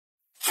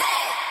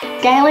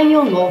Scaling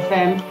your law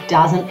firm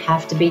doesn't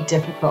have to be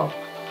difficult.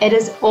 It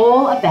is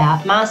all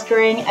about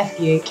mastering a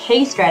few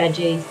key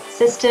strategies,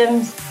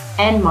 systems,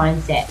 and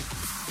mindset.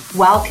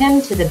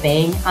 Welcome to the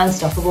Being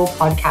Unstoppable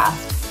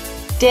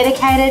podcast,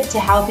 dedicated to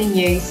helping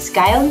you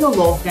scale your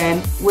law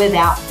firm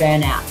without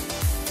burnout.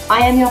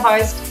 I am your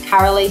host,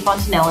 Carolee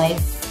Fontanelli,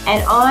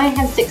 and I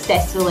have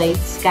successfully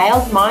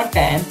scaled my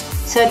firm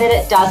so that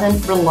it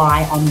doesn't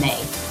rely on me.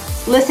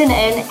 Listen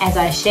in as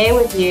I share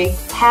with you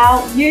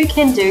how you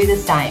can do the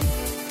same.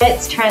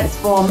 Let's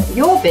transform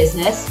your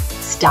business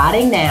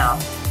starting now.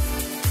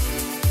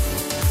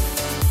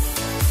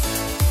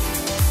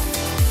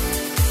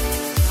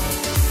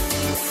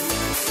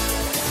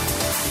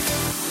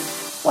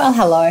 Well,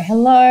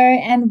 hello,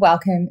 and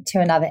welcome to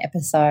another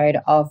episode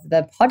of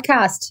the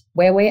podcast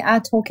where we are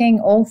talking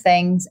all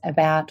things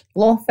about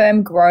law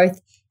firm growth,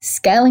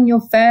 scaling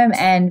your firm,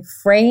 and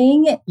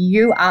freeing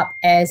you up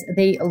as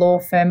the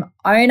law firm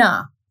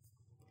owner.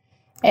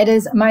 It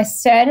is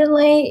most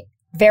certainly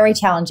very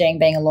challenging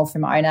being a law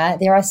firm owner.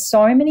 There are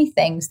so many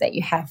things that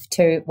you have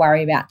to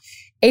worry about.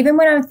 Even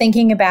when I'm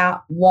thinking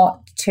about what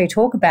to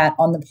talk about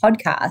on the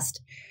podcast,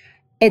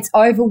 it's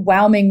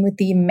overwhelming with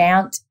the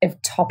amount of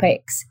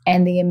topics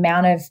and the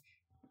amount of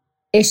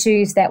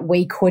issues that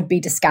we could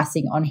be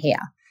discussing on here.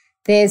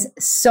 There's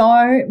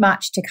so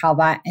much to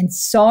cover and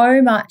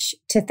so much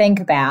to think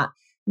about,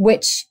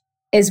 which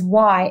is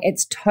why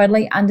it's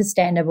totally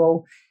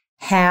understandable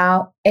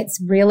how it's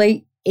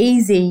really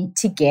easy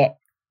to get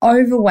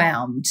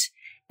overwhelmed.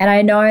 And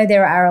I know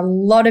there are a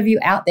lot of you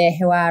out there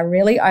who are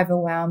really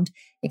overwhelmed,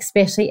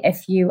 especially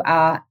if you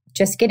are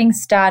just getting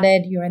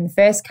started, you're in the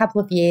first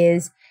couple of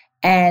years,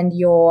 and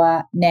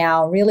you're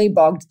now really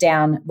bogged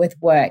down with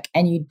work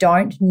and you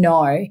don't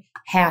know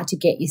how to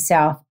get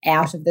yourself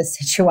out of this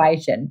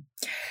situation.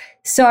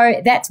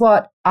 So that's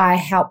what I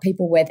help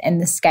people with in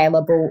the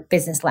Scalable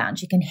Business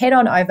Lounge. You can head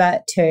on over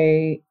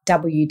to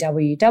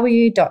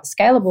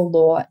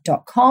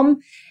www.scalablelaw.com,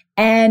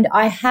 and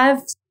I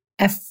have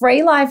a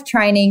free live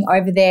training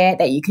over there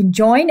that you can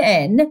join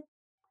in,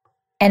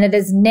 and it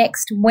is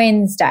next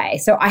Wednesday.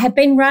 So I have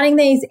been running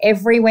these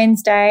every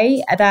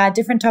Wednesday. There are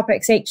different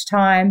topics each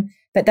time,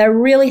 but they're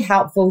really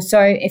helpful.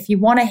 So if you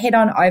want to head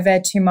on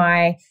over to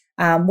my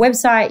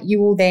website,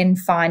 you will then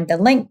find the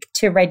link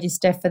to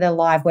register for the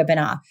live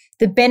webinar.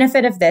 The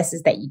benefit of this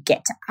is that you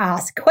get to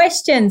ask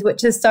questions,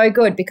 which is so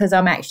good because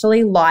I'm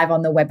actually live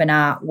on the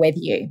webinar with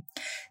you.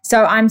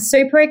 So I'm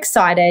super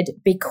excited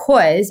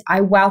because I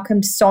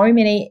welcomed so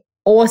many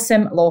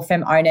awesome law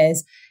firm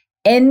owners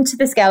into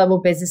the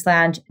Scalable Business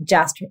Lounge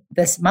just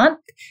this month.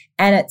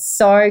 And it's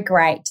so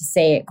great to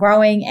see it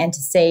growing and to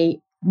see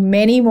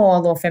many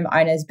more law firm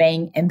owners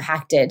being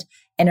impacted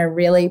in a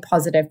really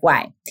positive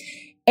way.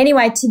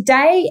 Anyway,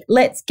 today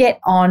let's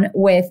get on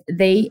with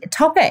the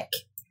topic.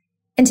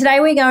 And today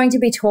we're going to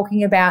be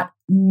talking about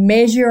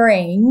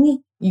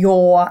measuring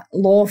your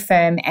law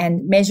firm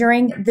and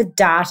measuring the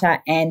data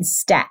and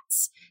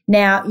stats.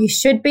 Now, you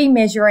should be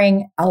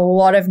measuring a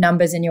lot of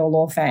numbers in your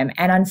law firm,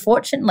 and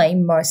unfortunately,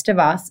 most of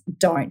us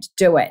don't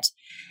do it.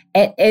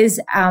 It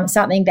is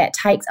something that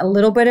takes a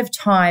little bit of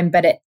time,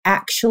 but it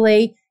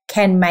actually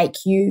can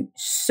make you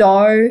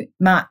so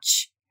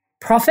much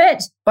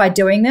profit by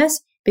doing this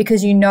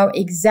because you know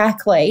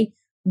exactly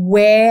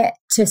where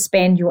to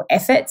spend your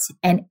efforts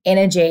and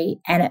energy.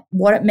 And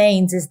what it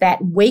means is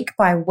that week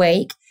by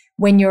week,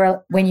 when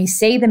you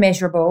see the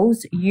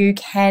measurables, you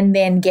can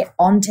then get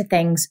onto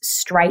things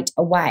straight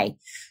away.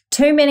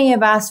 Too many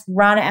of us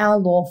run our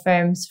law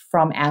firms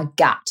from our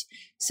gut.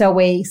 So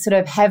we sort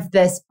of have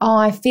this,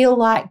 I feel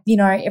like,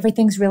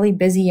 everything's really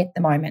busy at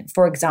the moment,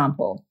 for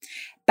example.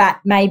 But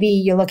maybe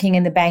you're looking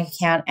in the bank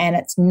account and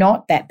it's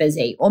not that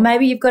busy. Or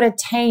maybe you've got a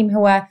team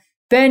who are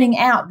burning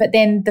out, but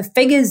then the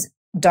figures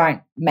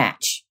don't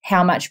match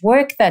how much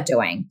work they're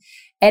doing.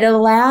 It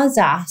allows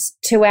us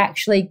to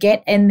actually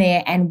get in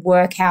there and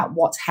work out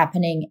what's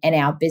happening in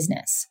our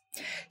business.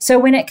 So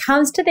when it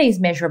comes to these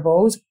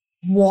measurables,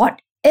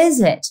 what is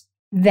it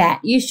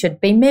that you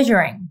should be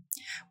measuring?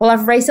 Well,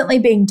 I've recently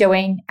been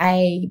doing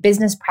a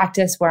business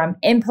practice where I'm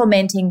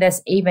implementing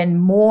this even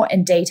more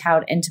in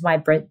detail into my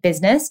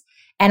business.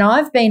 And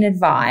I've been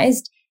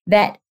advised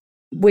that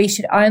we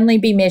should only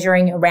be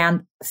measuring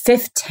around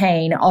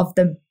 15 of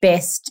the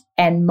best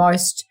and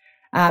most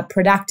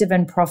productive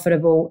and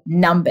profitable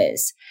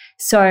numbers.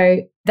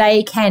 So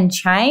they can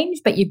change,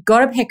 but you've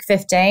got to pick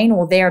 15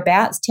 or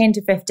thereabouts, 10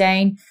 to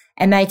 15,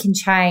 and they can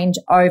change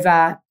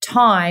over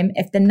time.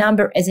 If the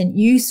number isn't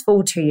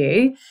useful to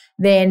you,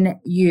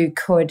 then you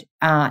could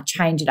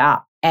change it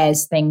up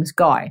as things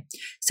go.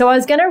 So I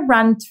was going to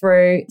run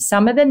through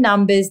some of the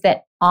numbers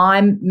that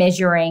I'm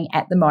measuring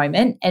at the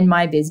moment in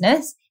my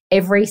business.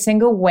 Every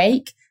single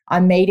week,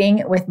 I'm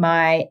meeting with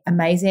my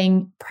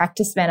amazing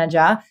practice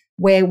manager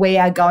where we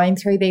are going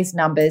through these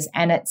numbers,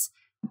 and it's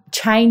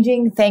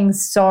changing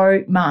things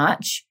so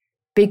much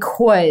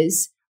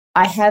because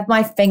I have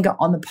my finger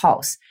on the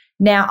pulse.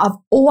 Now, I've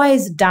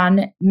always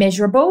done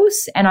measurables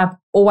and I've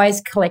always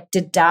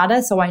collected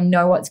data so I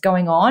know what's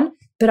going on,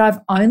 but I've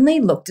only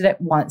looked at it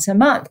once a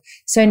month.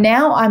 So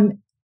now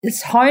I'm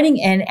just honing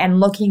in and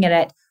looking at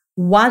it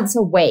once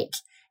a week.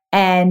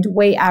 And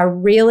we are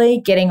really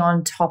getting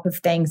on top of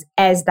things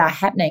as they're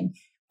happening.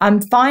 I'm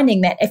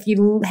finding that if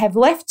you have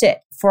left it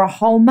for a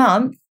whole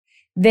month,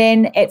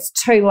 then it's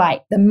too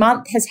late. The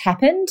month has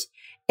happened.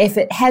 If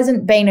it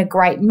hasn't been a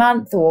great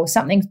month or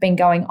something's been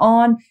going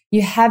on,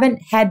 you haven't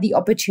had the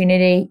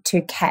opportunity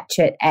to catch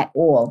it at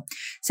all.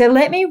 So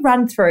let me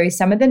run through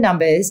some of the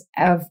numbers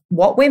of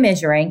what we're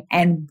measuring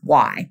and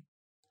why.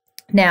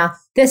 Now,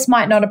 this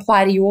might not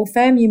apply to your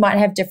firm. You might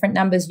have different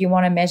numbers you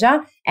want to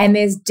measure, and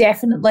there's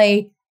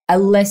definitely a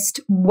list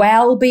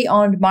well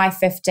beyond my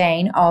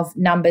 15 of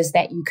numbers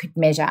that you could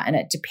measure, and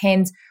it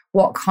depends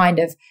what kind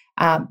of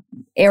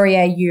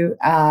area you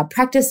are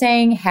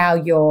practicing, how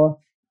you're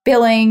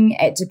billing.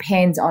 It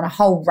depends on a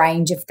whole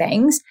range of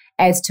things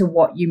as to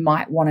what you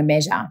might want to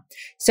measure.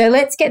 So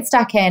let's get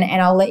stuck in,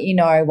 and I'll let you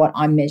know what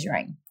I'm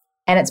measuring.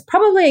 And it's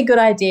probably a good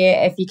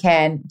idea, if you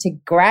can, to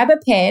grab a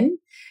pen,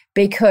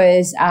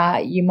 because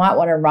you might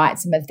want to write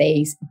some of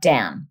these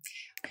down.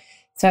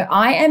 So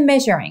I am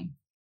measuring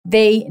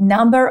the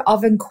number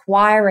of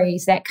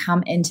inquiries that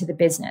come into the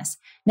business.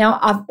 Now,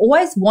 I've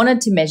always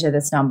wanted to measure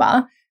this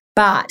number,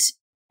 but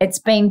it's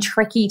been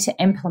tricky to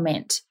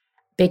implement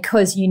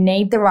because you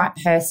need the right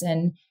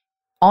person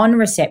on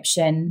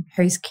reception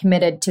who's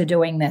committed to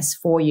doing this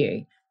for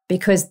you,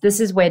 because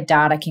this is where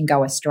data can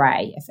go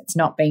astray if it's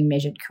not being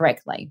measured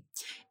correctly.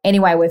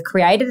 Anyway, we've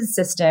created a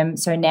system,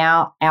 so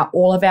now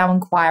all of our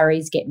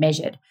inquiries get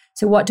measured.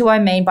 So what do I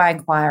mean by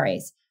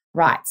inquiries?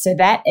 Right, so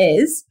that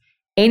is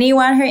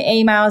anyone who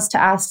emails to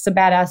ask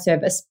about our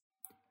service,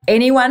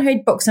 anyone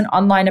who books an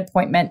online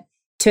appointment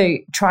to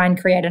try and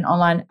create an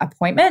online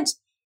appointment,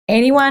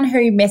 anyone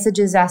who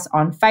messages us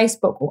on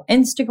Facebook or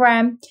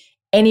Instagram,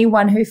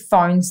 anyone who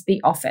phones the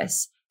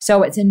office.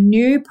 So it's a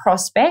new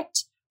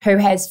prospect who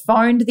has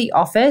phoned the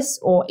office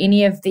or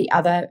any of the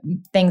other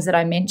things that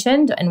I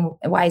mentioned and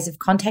ways of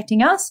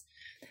contacting us.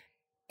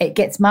 It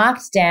gets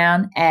marked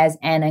down as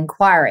an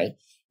inquiry.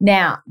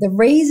 Now, the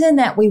reason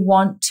that we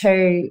want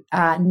to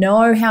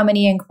know how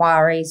many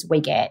inquiries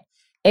we get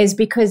is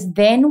because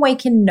then we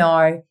can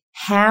know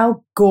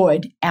how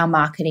good our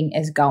marketing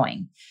is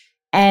going.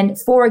 And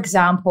for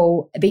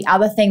example, the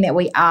other thing that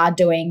we are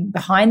doing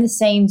behind the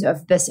scenes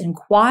of this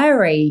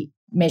inquiry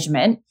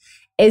measurement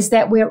is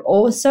that we're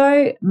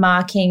also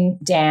marking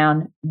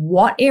down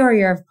what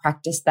area of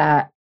practice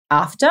they're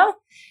after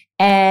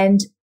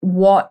and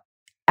what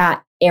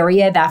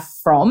area they're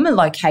from,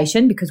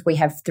 location, because we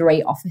have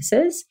 3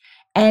 offices,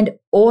 and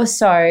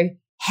also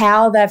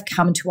how they've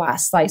come to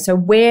us. Like, so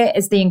where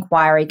is the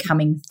inquiry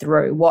coming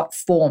through? What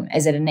form?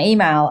 Is it an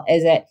email?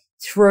 Is it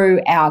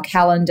through our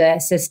calendar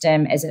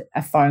system? Is it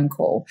a phone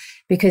call?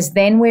 Because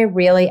then we're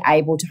really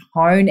able to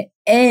hone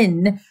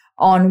in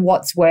on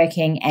what's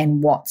working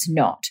and what's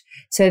not.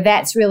 So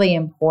that's really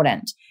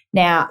important.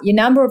 Now, your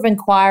number of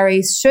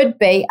inquiries should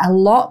be a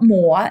lot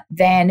more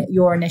than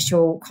your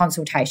initial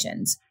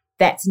consultations.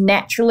 That's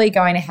naturally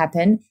going to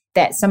happen,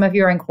 that some of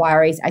your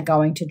inquiries are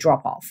going to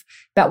drop off.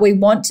 But we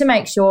want to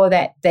make sure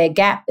that their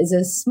gap is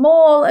as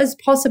small as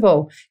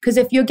possible, because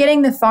if you're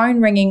getting the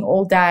phone ringing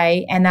all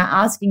day and they're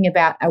asking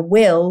about a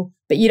will,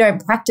 but you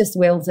don't practice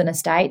wills and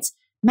estates,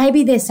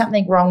 maybe there's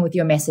something wrong with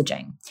your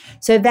messaging.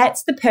 So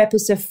that's the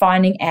purpose of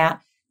finding out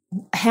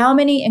how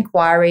many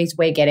inquiries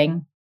we're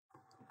getting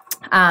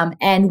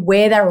and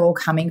where they're all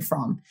coming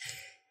from.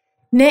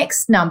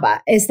 Next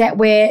number is that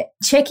we're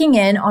checking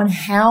in on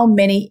how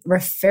many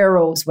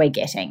referrals we're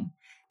getting.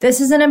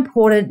 This is an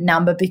important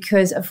number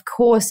because, of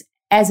course,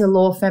 as a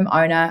law firm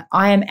owner,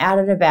 I am out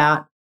and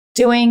about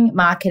doing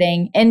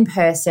marketing in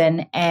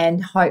person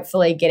and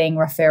hopefully getting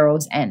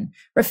referrals in.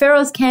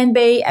 Referrals can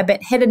be a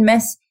bit hit and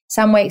miss.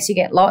 Some weeks you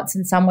get lots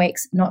and some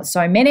weeks not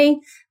so many,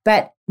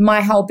 but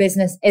my whole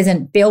business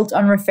isn't built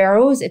on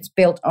referrals. It's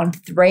built on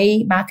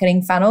 3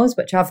 marketing funnels,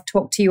 which I've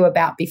talked to you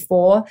about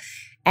before.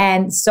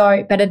 And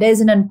so, but it is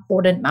an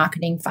important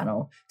marketing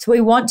funnel. So we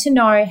want to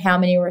know how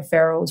many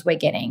referrals we're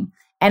getting.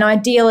 And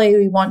ideally,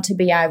 we want to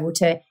be able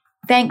to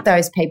thank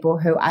those people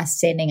who are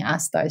sending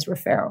us those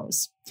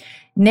referrals.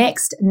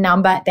 Next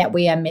number that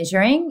we are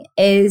measuring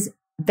is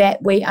that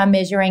we are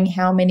measuring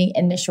how many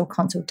initial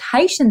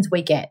consultations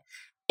we get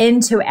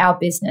into our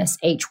business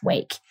each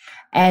week.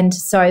 And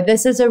so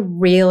this is a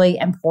really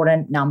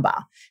important number,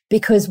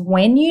 because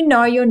when you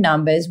know your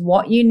numbers,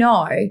 what you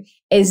know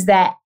is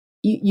that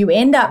you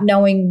end up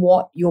knowing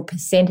what your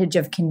percentage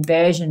of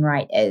conversion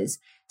rate is.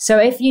 So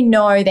if you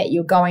know that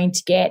you're going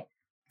to get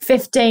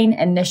 15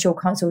 initial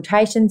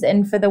consultations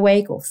in for the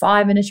week or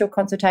 5 initial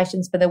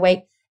consultations for the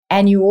week,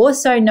 and you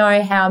also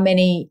know how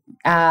many,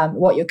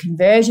 what your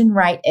conversion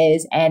rate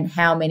is and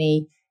how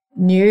many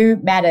new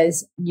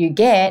matters you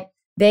get,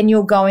 then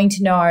you're going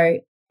to know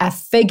a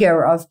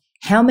figure of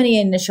how many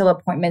initial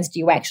appointments do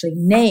you actually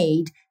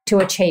need to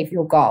achieve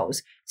your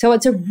goals. So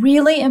it's a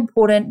really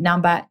important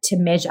number to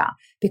measure,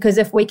 because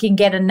if we can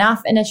get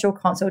enough initial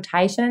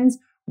consultations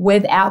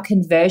with our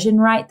conversion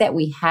rate that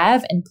we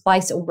have in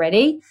place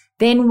already,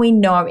 then we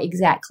know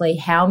exactly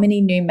how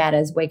many new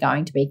matters we're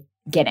going to be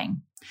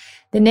getting.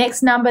 The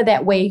next number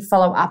that we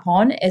follow up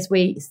on is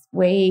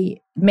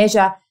we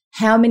measure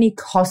how many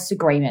cost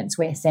agreements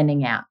we're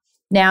sending out.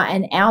 Now,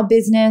 in our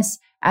business,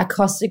 a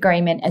cost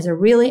agreement is a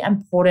really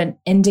important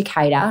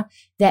indicator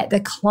that the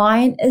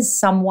client is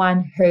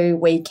someone who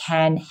we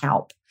can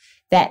help,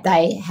 that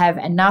they have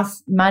enough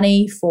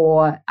money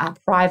for a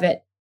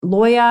private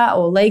lawyer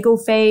or legal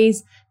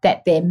fees,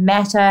 that their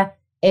matter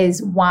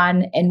is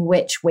one in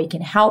which we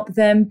can help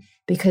them,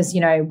 because,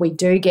 we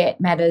do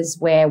get matters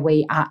where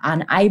we are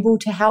unable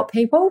to help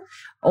people,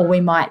 or we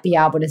might be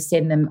able to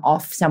send them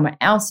off somewhere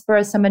else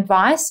for some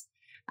advice.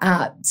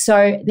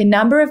 So the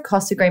number of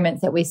cost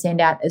agreements that we send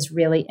out is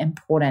really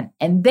important.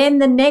 And then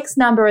the next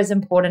number is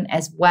important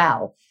as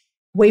well.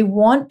 We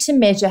want to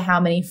measure how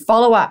many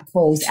follow-up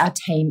calls our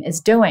team is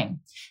doing.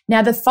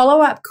 Now, the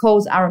follow-up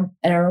calls are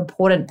an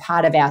important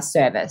part of our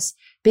service,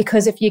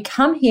 because if you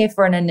come here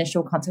for an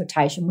initial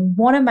consultation, we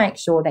want to make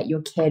sure that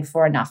you're cared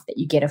for enough that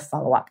you get a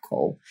follow-up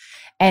call.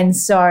 And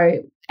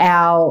so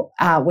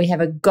we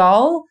have a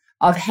goal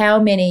of how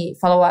many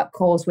follow-up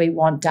calls we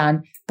want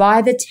done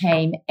by the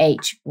team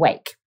each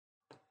week.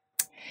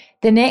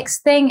 The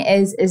next thing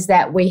is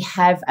that we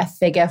have a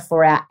figure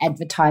for our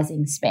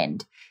advertising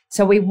spend.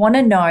 So we want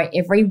to know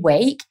every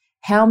week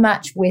how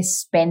much we're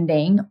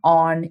spending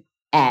on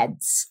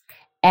ads.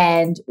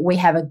 And we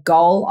have a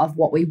goal of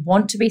what we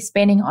want to be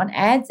spending on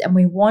ads, and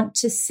we want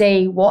to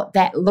see what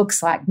that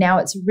looks like. Now,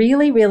 it's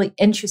really, really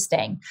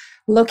interesting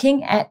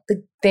looking at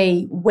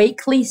the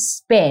weekly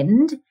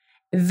spend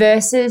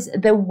versus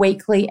the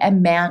weekly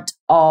amount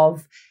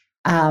of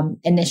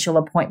initial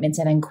appointments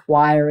and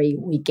inquiry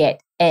we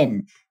get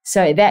in.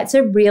 So that's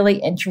a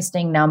really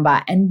interesting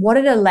number. And what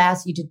it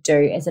allows you to do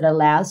is it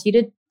allows you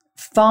to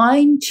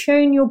fine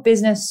tune your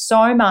business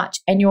so much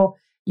and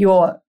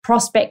your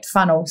prospect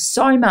funnel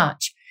so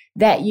much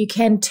that you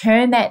can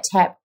turn that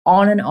tap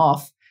on and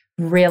off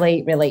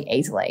really, really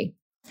easily.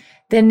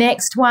 The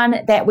next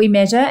one that we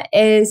measure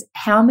is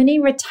how many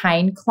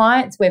retained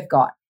clients we've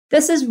got.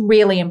 This is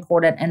really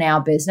important in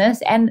our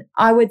business, and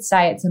I would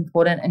say it's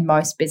important in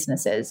most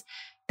businesses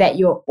that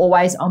you're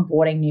always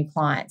onboarding new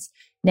clients.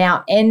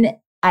 Now, in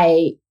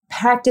a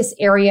practice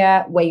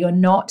area where you're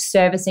not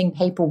servicing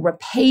people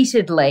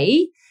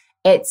repeatedly,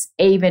 it's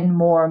even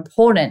more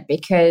important,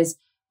 because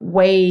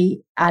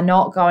we are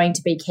not going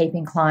to be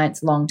keeping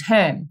clients long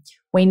term.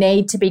 We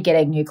need to be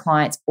getting new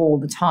clients all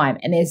the time.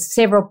 And there's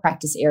several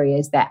practice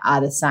areas that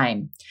are the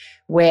same,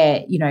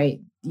 where,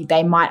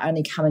 they might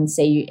only come and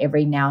see you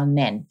every now and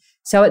then.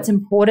 So it's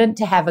important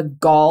to have a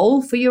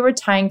goal for your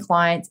retained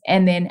clients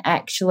and then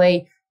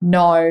actually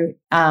know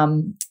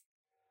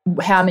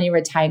how many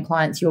retained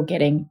clients you're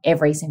getting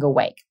every single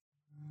week.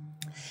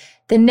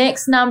 The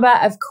next number,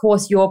 of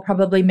course, you're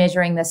probably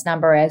measuring this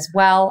number as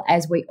well,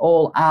 as we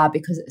all are,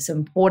 because it's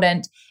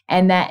important,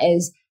 and that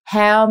is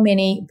how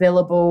many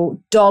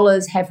billable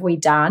dollars have we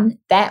done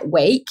that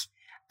week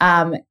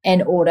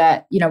in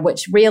order,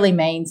 which really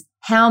means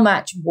how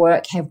much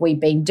work have we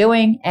been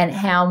doing and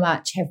how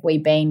much have we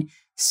been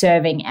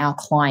serving our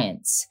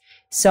clients.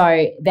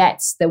 So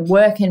that's the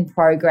work in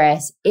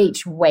progress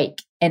each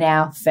week in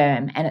our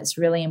firm, and it's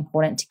really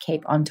important to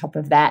keep on top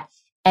of that.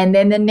 And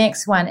then the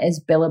next one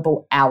is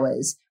billable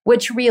hours,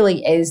 which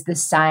really is the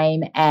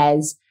same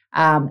as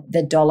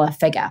the dollar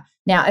figure.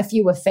 Now, if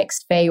you were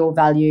fixed fee or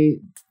value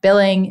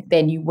billing,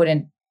 then you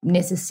wouldn't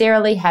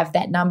necessarily have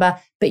that number,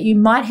 but you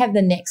might have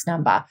the next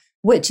number,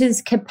 which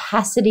is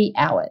capacity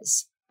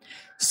hours.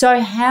 So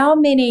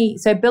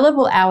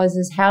billable hours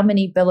is how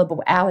many billable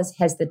hours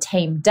has the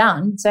team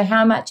done? So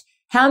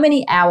how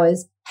many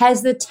hours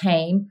has the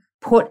team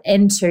put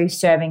into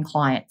serving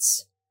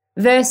clients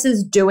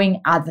versus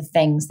doing other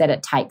things that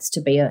it takes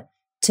to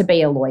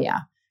be a lawyer?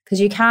 Because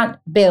you can't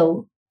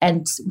bill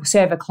and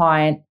serve a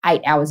client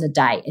 8 hours a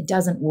day. It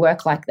doesn't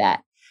work like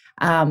that.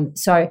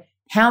 So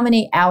how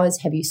many hours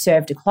have you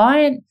served a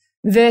client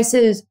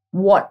versus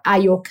what are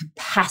your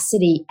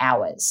capacity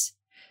hours?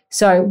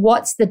 So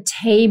what's the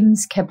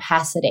team's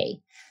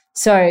capacity?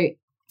 So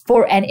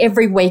and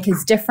every week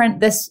is different.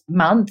 This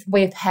month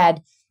we've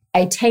had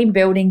a team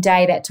building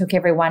day that took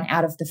everyone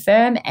out of the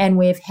firm, and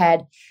we've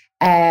had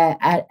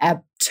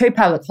two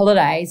public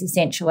holidays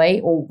essentially,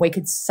 or we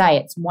could say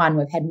it's one.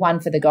 We've had one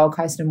for the Gold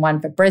Coast and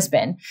one for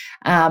Brisbane.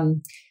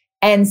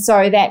 And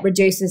so that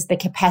reduces the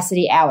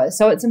capacity hours.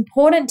 So it's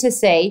important to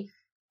see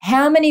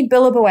how many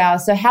billable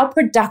hours, so how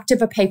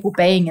productive are people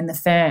being in the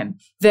firm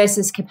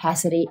versus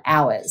capacity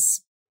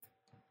hours.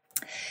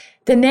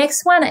 The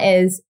next one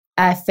is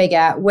a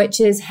figure, which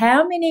is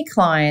how many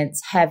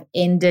clients have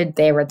ended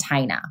their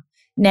retainer.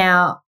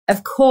 Now,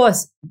 of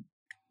course,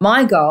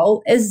 my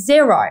goal is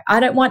 0. I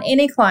don't want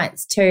any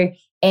clients to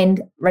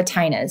end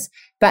retainers.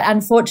 But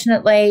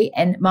unfortunately,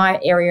 in my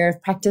area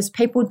of practice,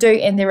 people do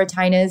end their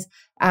retainers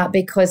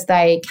because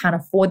they can't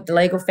afford the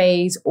legal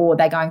fees, or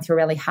they're going through a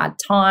really hard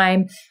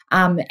time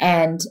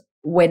and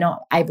we're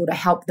not able to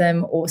help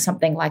them or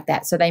something like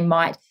that. So they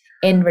might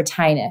end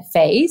retainer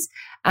fees.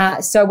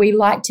 So we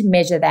like to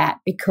measure that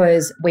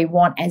because we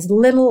want as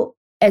little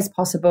as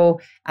possible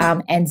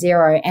and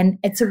 0. And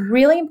it's a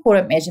really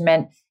important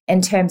measurement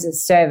in terms of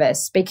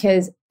service,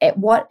 because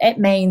what it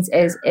means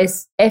is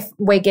if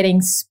we're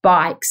getting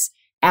spikes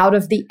out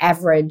of the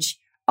average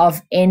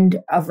of end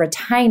of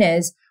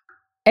retainers,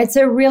 it's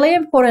a really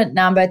important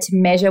number to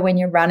measure when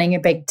you're running a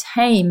big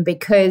team,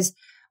 because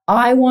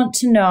I want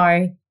to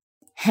know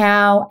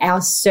how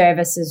our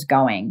service is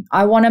going.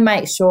 I want to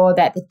make sure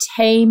that the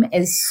team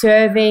is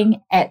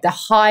serving at the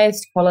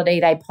highest quality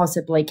they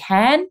possibly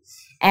can.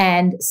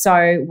 And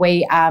so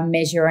we are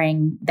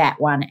measuring that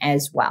one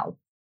as well.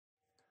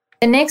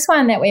 The next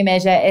one that we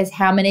measure is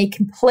how many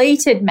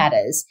completed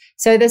matters.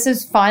 So this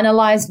is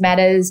finalized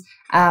matters.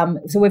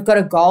 So we've got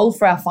a goal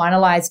for our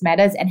finalized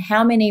matters and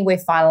how many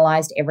we've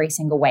finalized every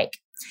single week.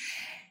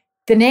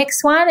 The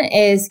next one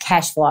is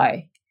cash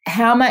flow.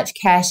 How much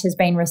cash has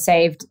been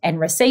received and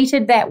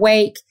receipted that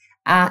week,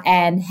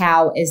 and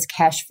how is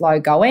cash flow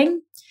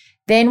going?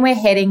 Then we're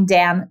heading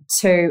down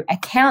to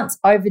accounts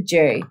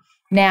overdue.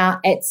 Now,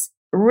 it's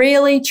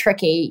really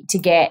tricky to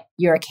get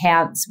your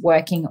accounts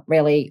working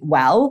really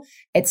well.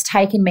 It's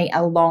taken me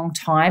a long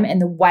time,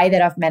 and the way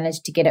that I've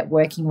managed to get it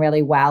working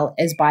really well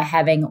is by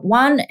having,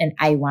 one, an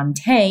A1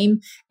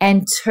 team,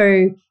 and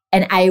two,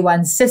 an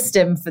A1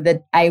 system for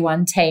the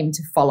A1 team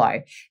to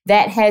follow.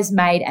 That has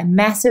made a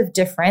massive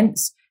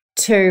difference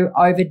to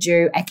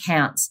overdue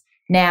accounts.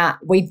 Now,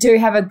 we do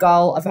have a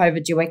goal of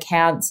overdue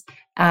accounts,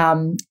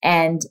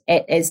 and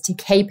it is to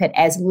keep it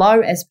as low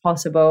as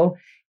possible.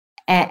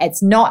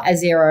 It's not a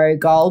zero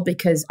goal,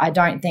 because I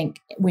don't think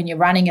when you're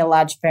running a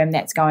large firm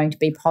that's going to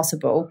be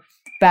possible,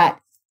 but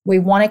we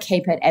want to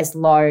keep it as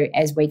low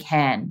as we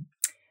can.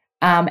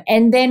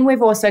 And then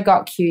we've also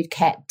got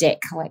QCAT debt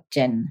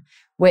collection,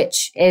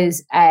 which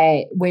is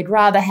we'd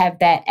rather have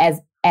that as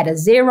at a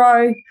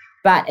zero,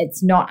 but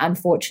it's not,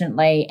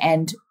 unfortunately,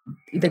 and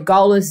the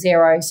goal is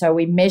zero, so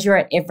we measure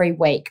it every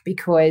week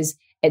because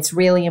it's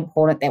really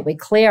important that we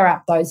clear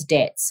up those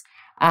debts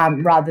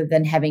rather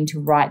than having to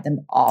write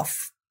them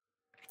off.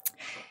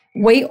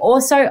 We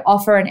also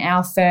offer in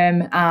our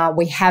firm,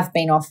 we have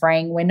been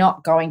offering, we're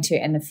not going to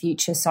in the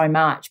future so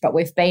much, but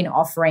we've been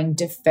offering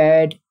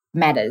deferred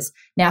matters.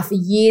 Now, for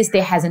years,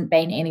 there hasn't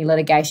been any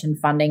litigation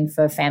funding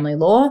for family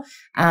law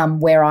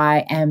where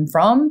I am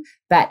from,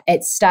 but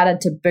it's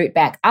started to boot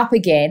back up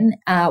again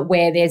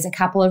where there's a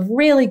couple of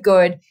really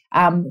good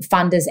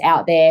funders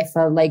out there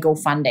for legal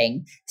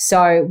funding.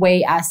 So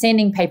we are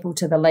sending people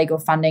to the legal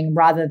funding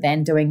rather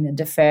than doing the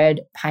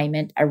deferred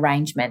payment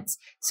arrangements.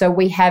 So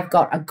we have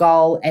got a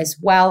goal as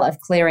well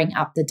of clearing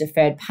up the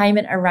deferred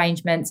payment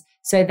arrangements.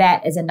 So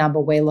that is a number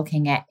we're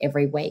looking at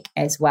every week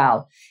as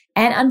well.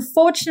 And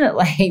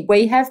unfortunately,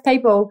 we have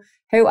people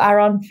who are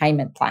on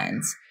payment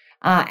plans.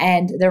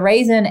 And the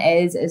reason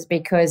is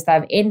because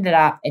they've ended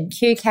up in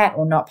QCAT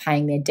or not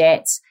paying their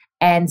debts.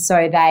 And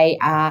so they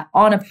are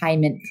on a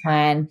payment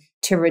plan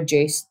to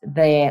reduce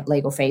their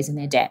legal fees and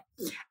their debt.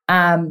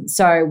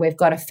 So we've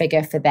got a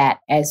figure for that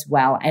as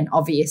well. And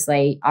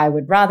obviously, I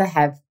would rather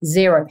have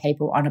zero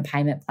people on a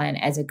payment plan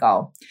as a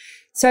goal.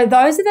 So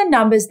those are the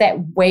numbers that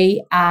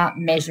we are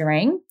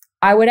measuring.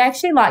 I would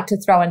actually like to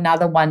throw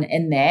another one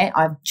in there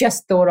I've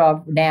just thought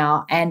of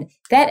now, and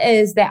that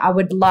is that I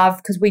would love,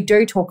 because we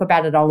do talk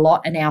about it a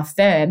lot in our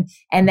firm,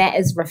 and that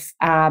is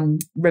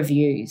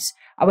reviews.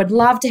 I would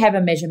love to have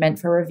a measurement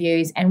for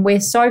reviews, and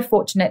we're so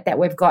fortunate that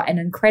we've got an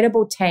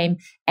incredible team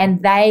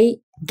and they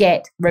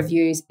get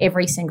reviews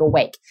every single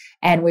week,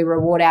 and we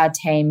reward our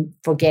team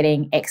for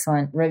getting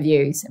excellent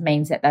reviews. It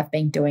means that they've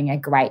been doing a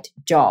great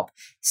job.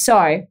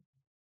 So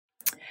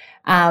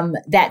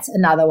that's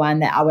another one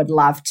that I would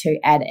love to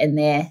add in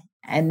there,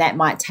 and that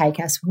might take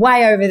us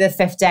way over the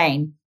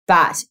 15.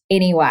 But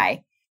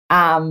anyway,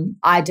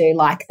 I do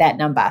like that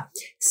number.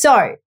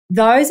 So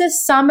those are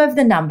some of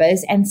the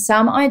numbers and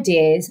some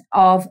ideas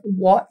of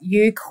what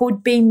you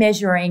could be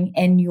measuring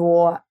in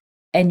your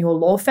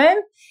law firm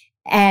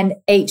and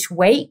each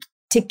week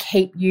to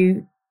keep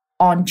you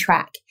on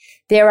track.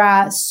 There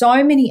are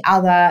so many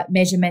other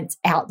measurements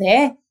out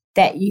there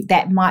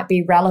that might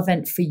be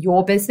relevant for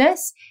your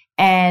business.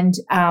 And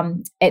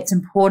it's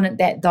important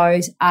that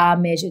those are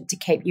measured to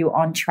keep you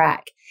on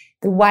track.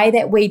 The way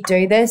that we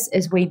do this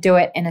is we do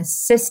it in a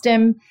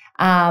system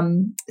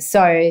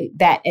so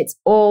that it's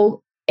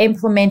all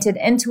implemented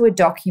into a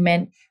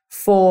document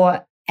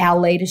for our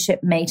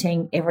leadership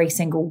meeting every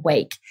single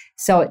week.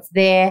 So it's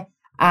there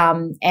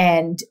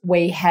and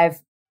we have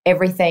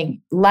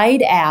everything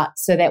laid out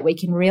so that we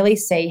can really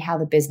see how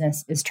the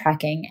business is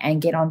tracking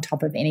and get on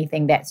top of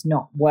anything that's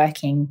not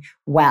working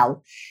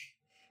well.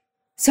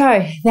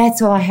 So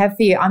that's all I have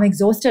for you. I'm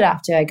exhausted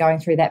after going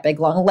through that big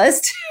long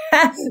list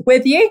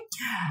with you.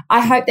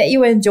 I hope that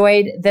you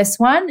enjoyed this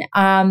one.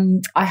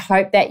 I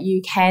hope that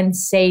you can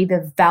see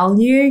the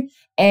value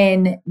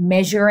in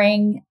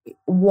measuring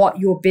what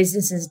your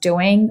business is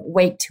doing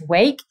week to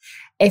week.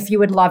 If you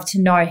would love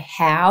to know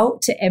how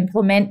to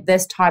implement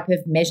this type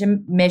of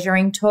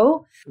measuring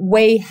tool,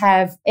 we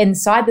have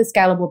inside the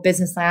Scalable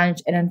Business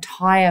Lounge an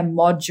entire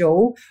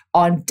module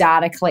on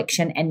data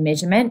collection and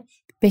measurement,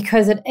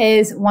 because it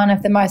is one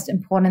of the most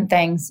important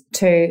things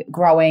to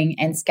growing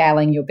and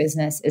scaling your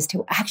business is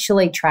to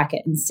actually track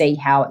it and see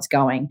how it's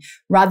going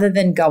rather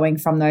than going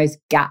from those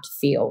gut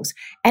feels.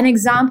 An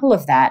example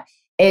of that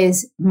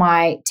is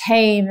my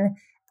team,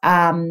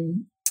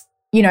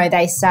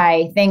 they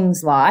say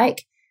things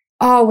like,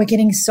 oh, we're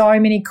getting so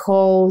many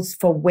calls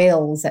for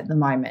wills at the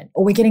moment,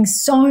 or we're getting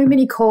so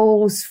many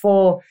calls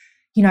for,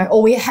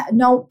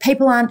 or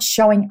people aren't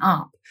showing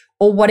up,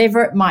 or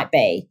whatever it might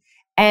be.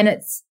 And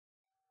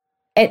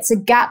it's a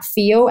gut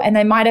feel, and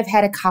they might have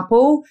had a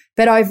couple,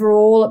 but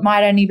overall it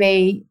might only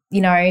be, 2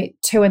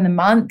 in the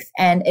month.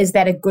 And is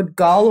that a good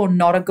goal or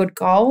not a good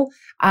goal?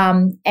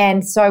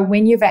 And so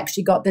when you've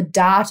actually got the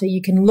data,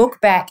 you can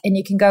look back and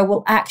you can go,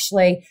 well,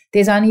 actually,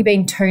 there's only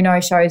been 2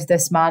 no-shows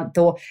this month,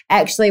 or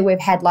actually we've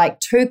had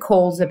like 2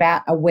 calls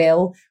about a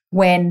will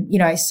when,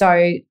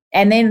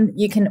 and then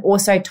you can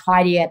also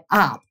tidy it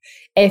up.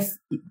 If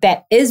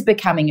that is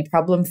becoming a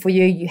problem for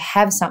you, you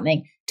have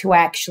something to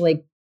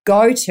actually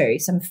go to,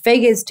 some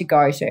figures to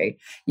go to.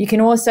 You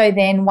can also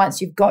then, once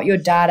you've got your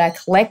data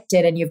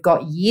collected and you've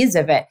got years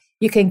of it,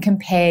 you can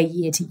compare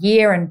year to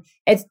year, and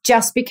it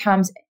just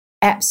becomes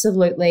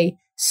absolutely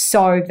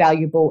so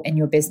valuable in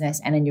your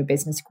business and in your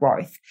business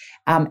growth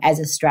as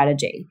a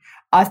strategy.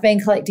 I've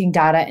been collecting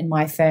data in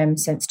my firm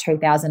since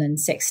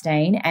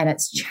 2016, and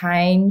it's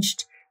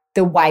changed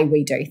the way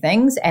we do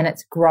things, and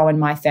it's grown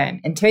my firm.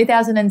 In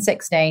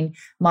 2016,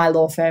 my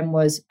law firm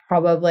was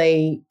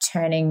probably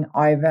turning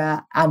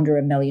over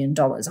under $1 million,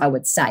 I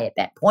would say at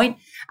that point.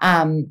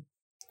 Maybe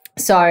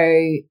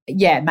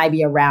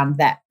around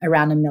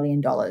 $1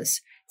 million.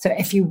 So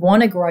if you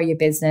want to grow your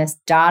business,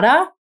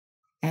 data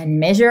and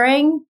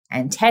measuring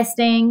and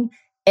testing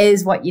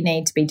is what you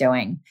need to be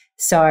doing.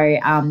 So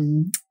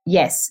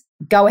yes,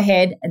 go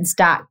ahead and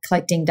start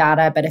collecting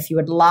data. But if you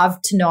would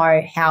love to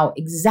know how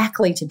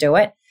exactly to do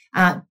it,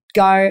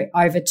 go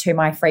over to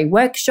my free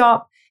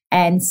workshop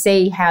and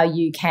see how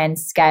you can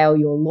scale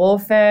your law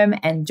firm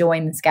and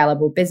join the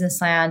Scalable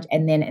Business Lounge.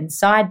 And then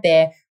inside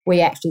there,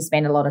 we actually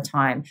spend a lot of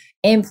time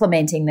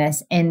implementing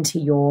this into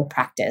your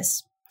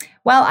practice.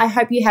 Well, I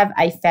hope you have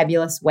a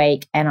fabulous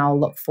week, and I'll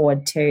look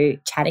forward to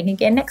chatting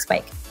again next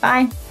week.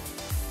 Bye.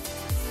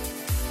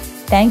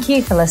 Thank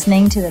you for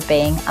listening to the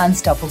Being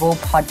Unstoppable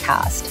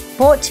podcast,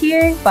 brought to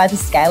you by the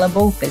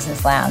Scalable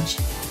Business Lounge.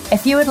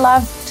 If you would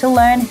love to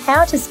learn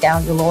how to scale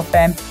your law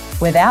firm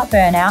without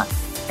burnout,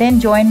 then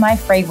join my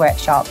free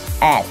workshop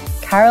at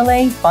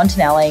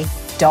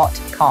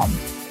caroleefontanelli.com.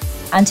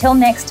 Until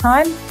next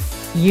time,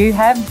 you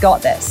have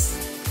got this.